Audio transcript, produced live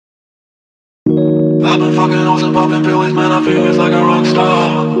I've been fucking hoes and popping pills, man, I feel it's like a rock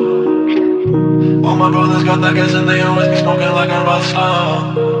star. All my brothers got that gas and they always be smoking like a rock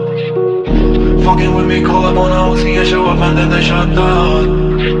star. Fucking with me, call up on a Uzi and show up and then they shut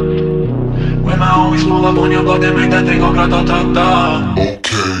down. When my homies pull up on your block, they make that thing go grata-ta-ta.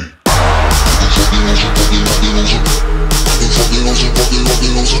 Okay.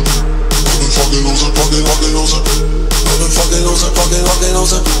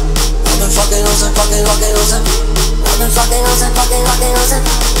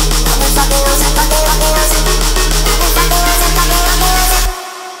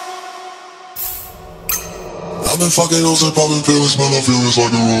 I've been fucking hoes and popping pills, man, I feel it's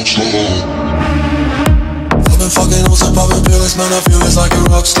like a rock star. I've been fucking hoes and popping pills, man, I feel it's like a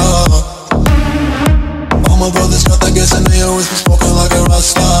rock star. All my brothers got that gas and they always be smoking like a rock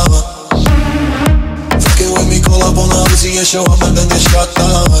star. Fucking with me, call up on the Uzi and show up and then get shot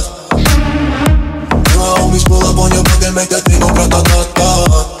down. When my homies pull up on your block, they make that thing go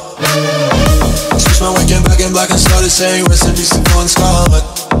grata-ta-ta. Switch my weekend back in black and started saying rest in peace to Bon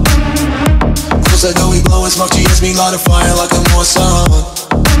Scott. Said that we blowin' smoke, she hits me light a fire like a Mossad.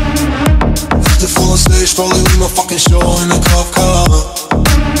 After full on stage, probably leave my fucking show in a cop car.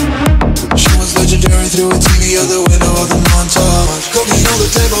 She was legendary through a TV out the window of the montage. Cocaine on the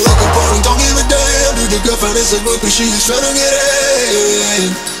table like a party, don't give a damn. Dude, your girlfriend is a groupie, she just tryna get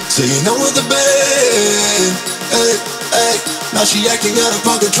in. Saying I'm with the band, hey, hey. Now she acting out of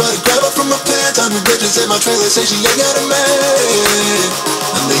pocket, try to grab her from my pants. I'm the bitches in my trailer, say she ain't got a man.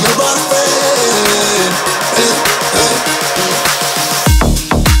 And they all bought a friend, hey, hey.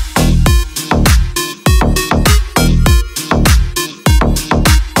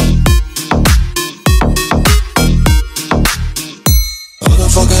 I've been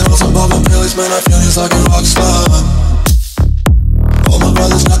fucking hoes and popping pills, man, I feel it's like a rock star. All my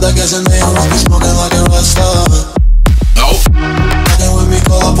brothers got that gas and they always be smoking like a rock star. Fucking with me,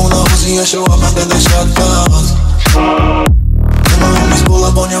 call up on the Uzi and show up and then they shut down. When my homies pull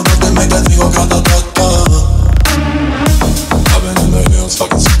up on your block, they make that thing go grata-ta-ta. I've been in the hills,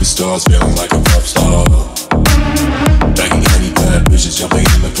 fucking superstars, feeling like a pop star. Banging any bad bitches, jumping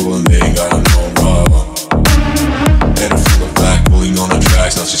in the pool and they ain't got no rubber. Head full of black, pulling on the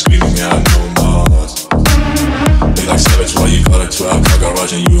tracks, now she's screaming out no more. They like savage, why you got a 12 car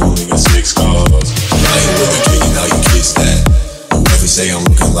garage and you only got 6 cars. I ain't with a kid, now you kiss that. Whoever say I'm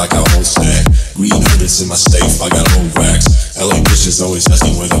looking like a whole stack. Green hundreds in my safe, I got old racks. LA bitches always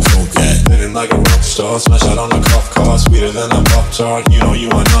asking where the coke at. Living like a rock star, smash out on the cop car. Sweeter than a pop tart, you know you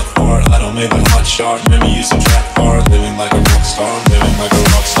are not hard. I don't make a hot shot, remember you used to track hard. Living like a rock star, living like a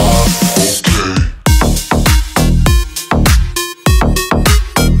rock star. Okay.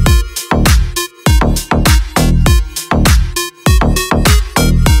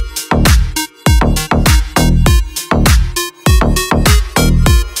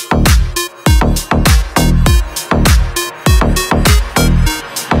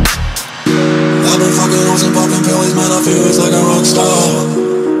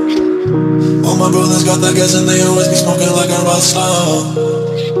 Got that gas and they always be smoking like a rock star.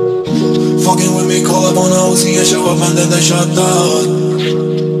 Fucking with me, call up on a Uzi and show up and then they shut down.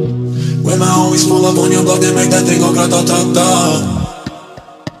 When my homies pull up on your block, they make that thing go grata-ta-ta.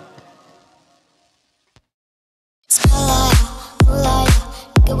 Spotlight, moonlight,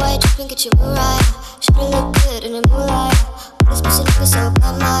 get white dripping, get your right. Should've look good in the moonlight. This pussy looking so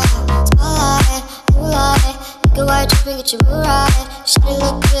bad, my spotlight, moonlight, get white dripping, get your right. Should've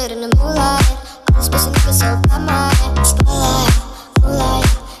look good in the moonlight. This pussy looking so bad, my spotlight, moonlight,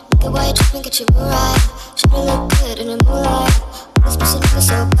 get white dripping, get your right. Should've look good in the moonlight. This pussy looking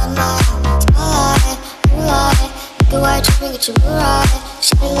so bad, my spotlight, moonlight, get white dripping, get your right.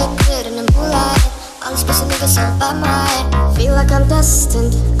 Should've look good in the moonlight. All this pussy niggas so bad, my feel like I'm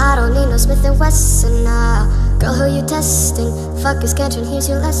destined. I don't need no Smith & Wesson now. Girl, who you testing? Fuck is Catherine, here's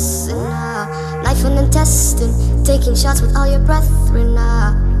your lesson now. Knife and intestine, taking shots with all your brethren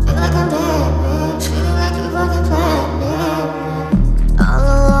now. Feel like I'm dead, feeling like you fucking planned me. All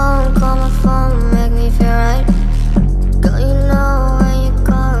alone, call my phone, make me feel right. Girl, you know when you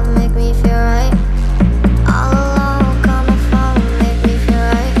call, make me feel right. All alone, call my phone, make me feel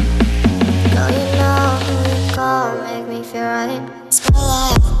right. Girl, you know when you call, make me feel right.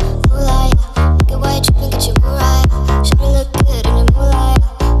 Spotlight, moonlight, get white dripping, get you right. Should've look good in the moonlight.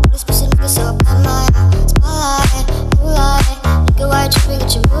 All this pussy looking so bad, my spotlight, moonlight, get white dripping,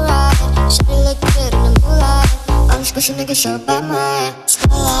 get you right. Should've look good in the moonlight. All this pussy niggas so bad, my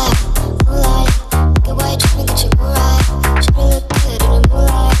spotlight, moonlight, get white dripping, get you right. Should've look good in the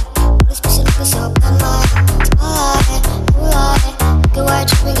moonlight. All this pussy niggas so bad, my spotlight, moonlight, get white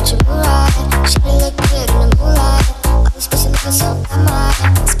dripping, get you right. Should've look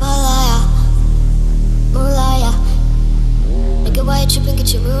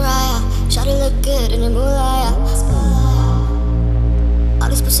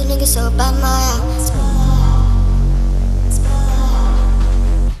pussy nigga so bad, my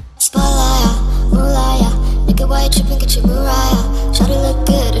Spotlight, moonlight, nigga, why you tripping, get your Mariah. Shawty look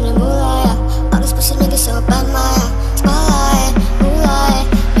good in the moonlight. All this pussy nigga so bad, my Spotlight, moonlight,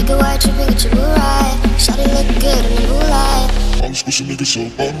 nigga, why you tripping, get your Mariah. Shawty look good in the moonlight. All this pussy nigga so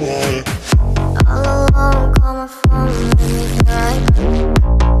bad, my all alone, call my phone, make me feel right.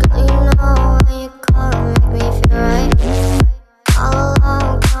 Girl, you know when you call, make me feel right. All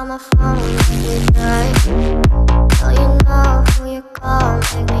alone, call my phone, make me feel right. Girl, you know who you call,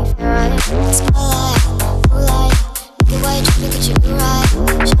 make me feel right. Spotlight, moonlight, nigga, why you tripping, get your Mariah.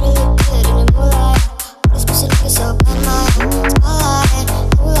 Shawty look good in the moonlight. All this pussy nigga so bad, my Spotlight,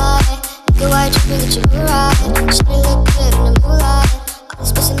 moonlight, nigga, why you tripping, get your Mariah. Shawty look good in the moonlight. All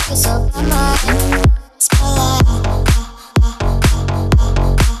this pussy nigga so bad, my Spotlight,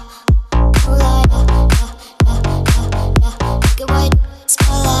 moonlight, nigga, why you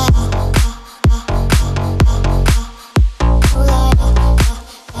Spotlight, moonlight.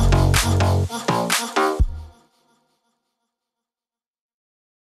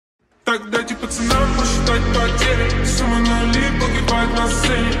 Так дайте пацанам посчитать потери. Сумма нули погибает на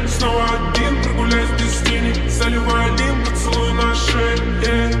сцене. Снова один, прогуляюсь без тени. Заливаю один поцелуй на шее.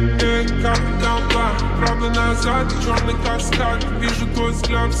 Как долба, правда назад, черный каскад. Вижу твой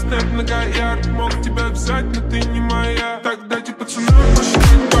взгляд, степ многоярд. Мог тебя взять, но ты не моя. Так дайте пацанам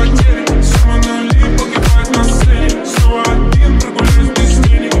посчитать потери. Сумма нули погибает на сцене. Снова один, прогуляюсь без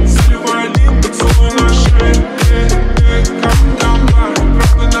тени. Заливаю один поцелуй на шее. Как долба,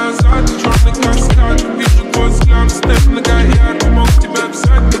 правда назад, черный каскад. Вижу твой взгляд, степ многоярд. Мог тебя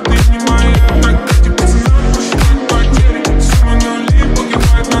взять, но ты не моя. Так дайте пацанам посчитать потери. Сумма нули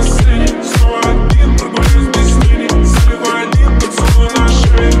погибает на сцене. Снова один, прогуляюсь без тени. Заливаю один поцелуй на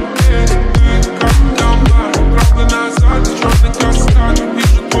шее. Как долба, правда назад, черный каскад.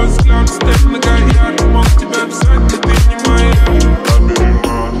 Вижу твой взгляд, степ многоярд. Мог тебя взять, но